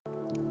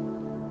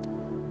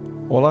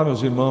Olá,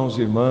 meus irmãos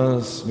e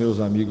irmãs,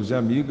 meus amigos e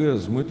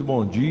amigas, muito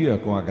bom dia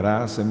com a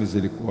graça e a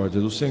misericórdia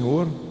do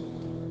Senhor.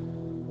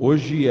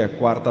 Hoje é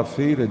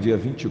quarta-feira, dia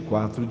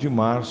 24 de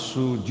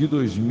março de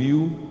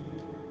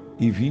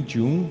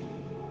 2021.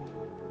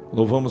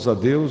 Louvamos a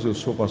Deus, eu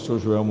sou o pastor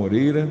Joel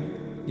Moreira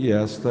e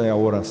esta é a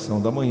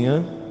Oração da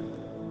Manhã.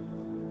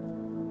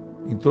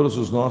 Em todos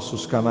os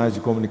nossos canais de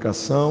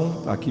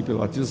comunicação, aqui pelo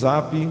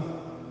WhatsApp,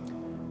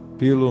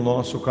 pelo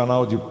nosso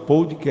canal de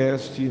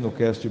podcast no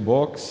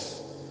Castbox,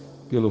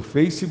 pelo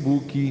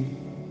Facebook,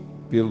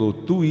 pelo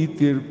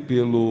Twitter,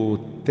 pelo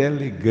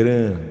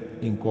Telegram,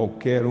 em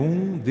qualquer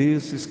um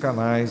desses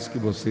canais que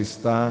você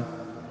está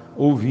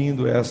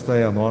ouvindo. Esta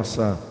é a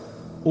nossa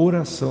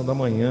oração da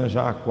manhã,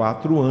 já há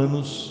 4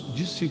 anos,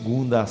 de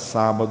segunda a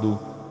sábado,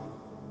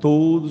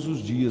 todos os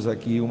dias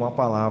aqui, uma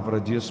palavra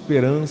de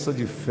esperança,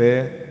 de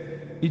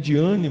fé e de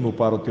ânimo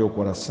para o teu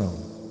coração.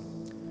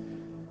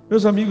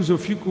 Meus amigos, eu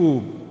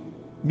fico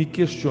me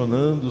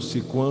questionando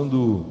se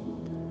quando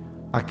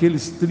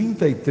aqueles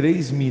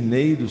 33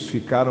 mineiros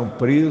ficaram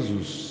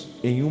presos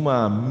em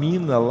uma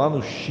mina lá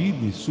no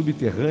Chile,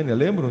 subterrânea,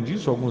 lembram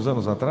disso alguns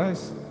anos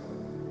atrás?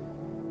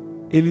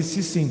 Eles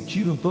se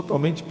sentiram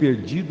totalmente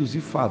perdidos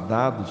e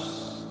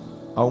fadados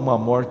a uma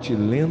morte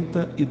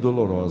lenta e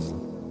dolorosa.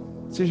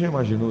 Você já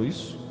imaginou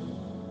isso?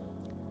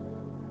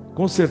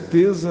 Com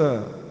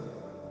certeza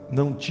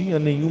não tinha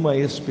nenhuma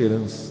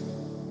esperança.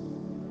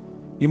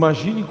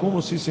 Imagine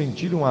como se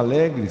sentiram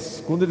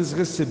alegres quando eles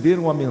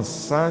receberam a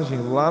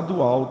mensagem lá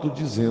do alto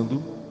dizendo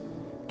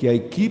que a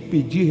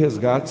equipe de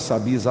resgate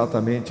sabia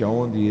exatamente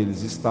aonde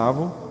eles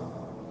estavam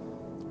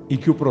e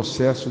que o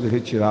processo de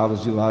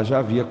retirá-los de lá já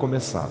havia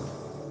começado.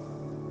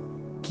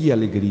 Que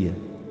alegria!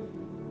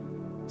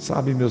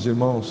 Sabe, meus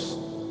irmãos,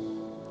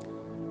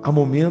 há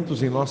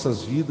momentos em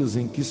nossas vidas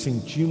em que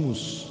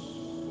sentimos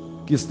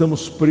que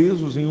estamos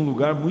presos em um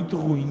lugar muito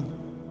ruim.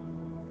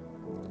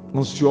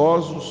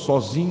 Ansiosos,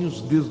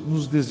 sozinhos,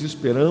 nos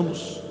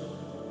desesperamos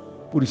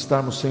por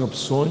estarmos sem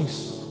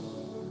opções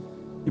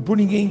e por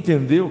ninguém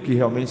entender o que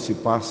realmente se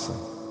passa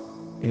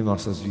em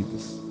nossas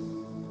vidas.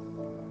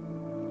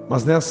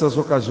 Mas nessas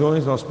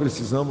ocasiões nós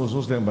precisamos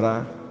nos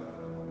lembrar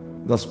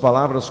das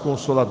palavras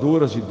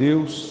consoladoras de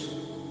Deus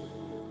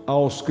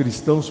aos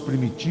cristãos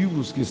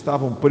primitivos que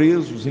estavam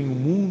presos em um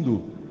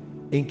mundo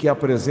em que a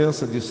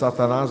presença de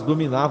Satanás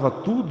dominava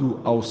tudo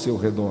ao seu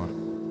redor.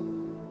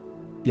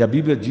 E a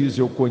Bíblia diz: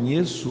 eu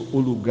conheço o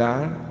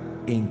lugar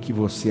em que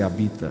você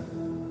habita.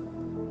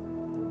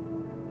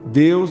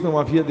 Deus não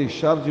havia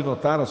deixado de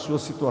notar a sua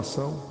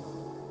situação,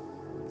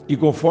 e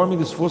conforme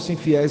eles fossem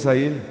fiéis a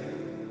Ele,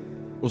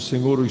 o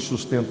Senhor os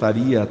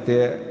sustentaria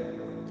até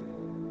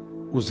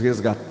os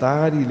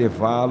resgatar e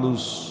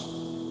levá-los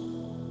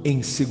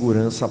em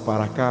segurança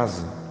para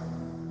casa.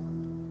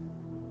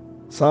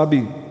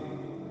 Sabe,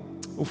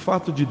 o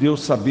fato de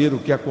Deus saber o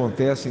que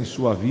acontece em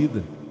sua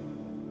vida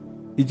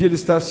e de Ele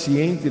estar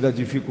ciente da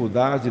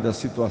dificuldade da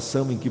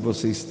situação em que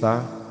você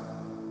está,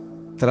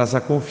 traz a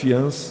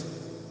confiança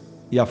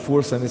e a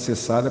força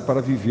necessária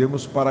para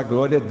vivermos para a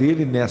glória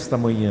dEle nesta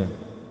manhã.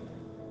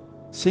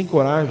 Sem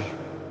coragem,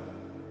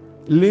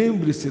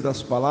 lembre-se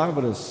das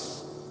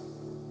palavras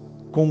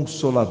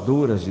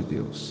consoladoras de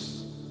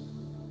Deus.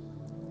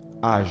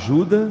 A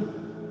ajuda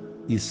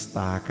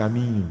está a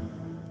caminho.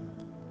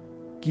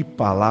 Que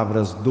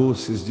palavras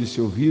doces de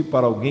se ouvir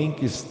para alguém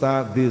que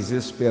está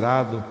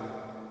desesperado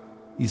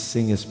e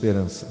sem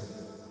esperança.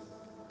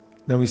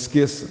 Não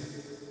esqueça,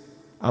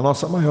 a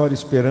nossa maior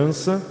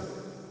esperança,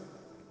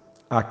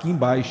 aqui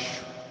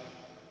embaixo,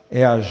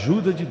 é a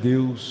ajuda de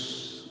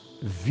Deus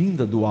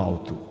vinda do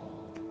alto.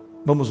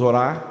 Vamos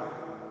orar?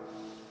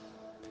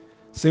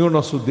 Senhor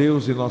nosso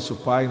Deus e nosso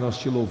Pai, nós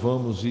te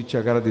louvamos e te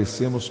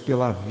agradecemos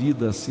pela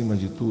vida acima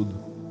de tudo.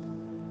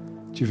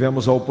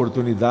 Tivemos a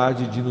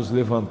oportunidade de nos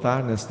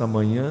levantar nesta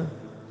manhã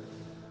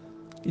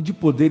e de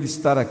poder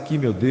estar aqui,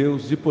 meu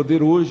Deus, de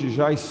poder hoje,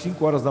 já às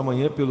 5 horas da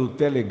manhã, pelo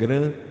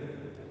Telegram,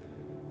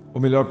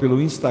 ou melhor,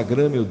 pelo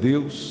Instagram, meu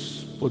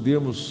Deus,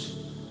 podemos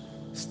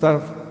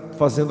estar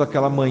fazendo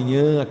aquela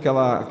manhã,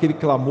 aquele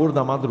clamor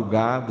da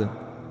madrugada,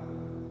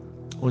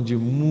 onde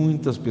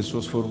muitas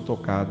pessoas foram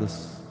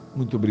tocadas.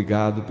 Muito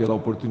obrigado pela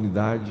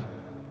oportunidade.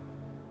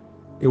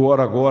 Eu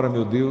oro agora,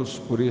 meu Deus,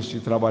 por este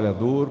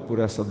trabalhador, por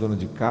essa dona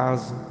de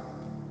casa,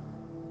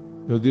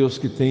 meu Deus,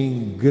 que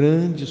tem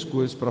grandes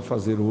coisas para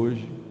fazer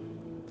hoje,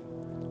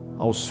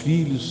 aos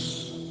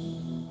filhos,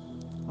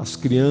 às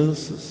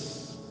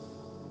crianças,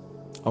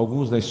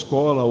 alguns na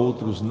escola,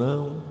 outros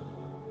não,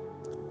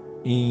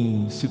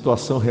 em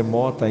situação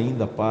remota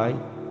ainda, Pai.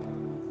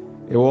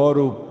 Eu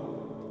oro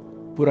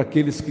por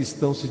aqueles que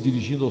estão se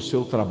dirigindo ao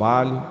seu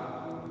trabalho,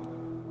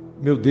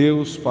 meu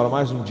Deus, para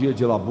mais um dia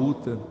de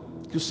labuta,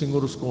 que o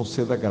Senhor os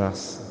conceda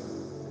graça.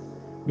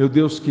 Meu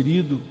Deus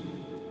querido,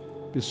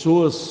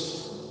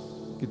 pessoas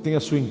que têm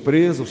a sua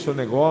empresa, o seu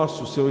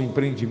negócio, o seu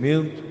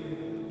empreendimento,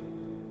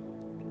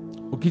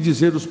 o que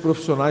dizer dos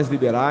profissionais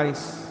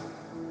liberais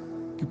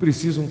que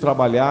precisam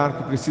trabalhar,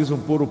 que precisam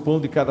pôr o pão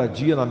de cada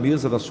dia na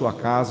mesa da sua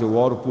casa. Eu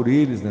oro por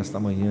eles nesta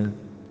manhã.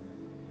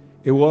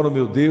 Eu oro,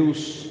 meu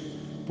Deus,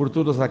 por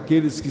todos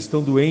aqueles que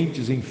estão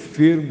doentes,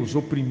 enfermos,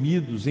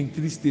 oprimidos,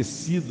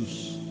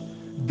 entristecidos,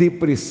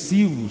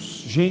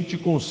 depressivos, gente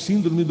com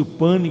síndrome do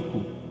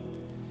pânico.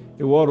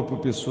 Eu oro por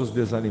pessoas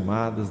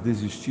desanimadas,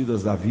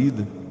 desistidas da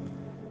vida.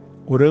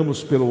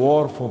 Oramos pelo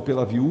órfão,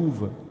 pela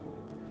viúva.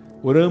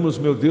 Oramos,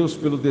 meu Deus,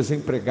 pelo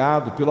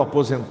desempregado, pelo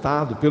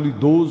aposentado, pelo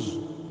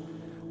idoso.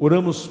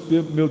 Oramos,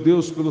 meu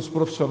Deus, pelos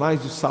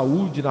profissionais de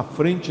saúde na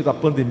frente da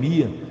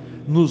pandemia,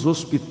 nos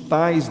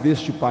hospitais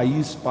deste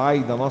país,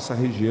 Pai, da nossa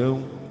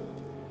região.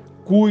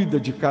 Cuida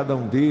de cada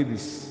um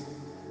deles.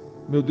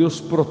 Meu Deus,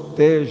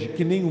 protege,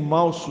 que nenhum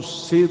mal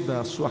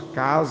suceda à sua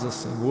casa,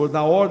 Senhor.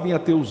 Dá ordem a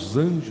teus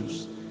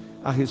anjos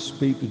a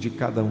respeito de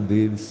cada um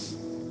deles.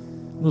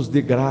 Nos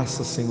dê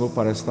graça, Senhor,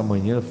 para esta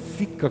manhã.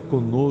 Fica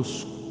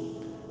conosco,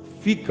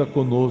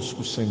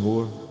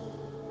 Senhor.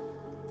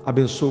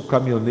 Abençoa o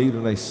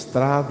caminhoneiro na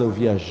estrada, o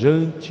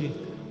viajante,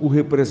 o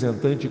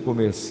representante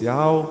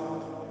comercial,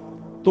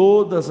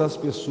 todas as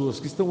pessoas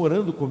que estão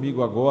orando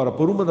comigo agora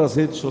por uma das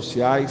redes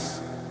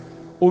sociais,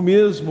 ou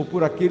mesmo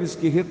por aqueles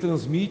que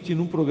retransmitem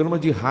num programa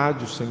de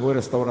rádio, Senhor,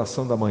 esta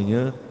oração da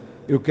manhã.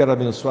 Eu quero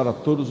abençoar a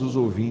todos os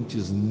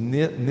ouvintes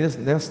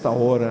nesta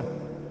hora,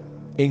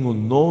 em o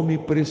nome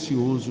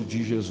precioso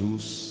de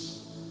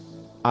Jesus.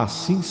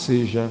 Assim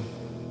seja.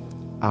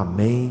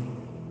 Amém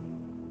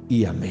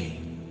e amém.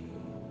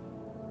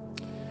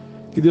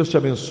 Que Deus te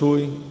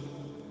abençoe,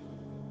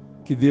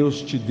 que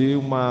Deus te dê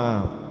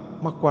uma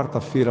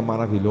quarta-feira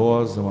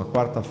maravilhosa, uma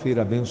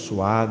quarta-feira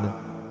abençoada,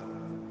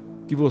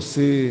 que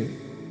você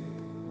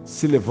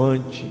se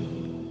levante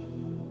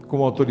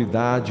com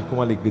autoridade,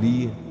 com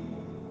alegria.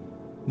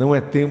 Não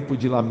é tempo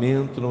de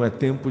lamento, não é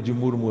tempo de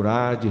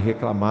murmurar, de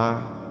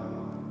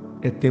reclamar,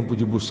 é tempo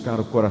de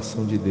buscar o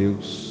coração de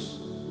Deus.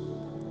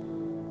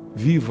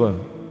 Viva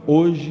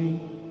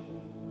hoje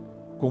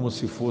como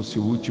se fosse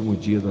o último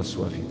dia da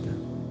sua vida.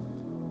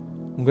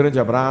 Um grande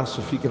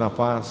abraço, fique na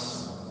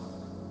paz,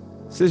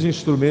 seja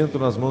instrumento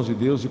nas mãos de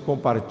Deus e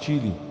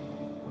compartilhe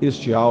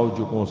este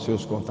áudio com os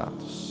seus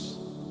contatos.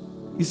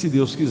 E se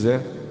Deus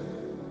quiser,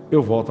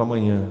 eu volto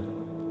amanhã.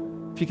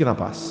 Fique na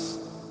paz.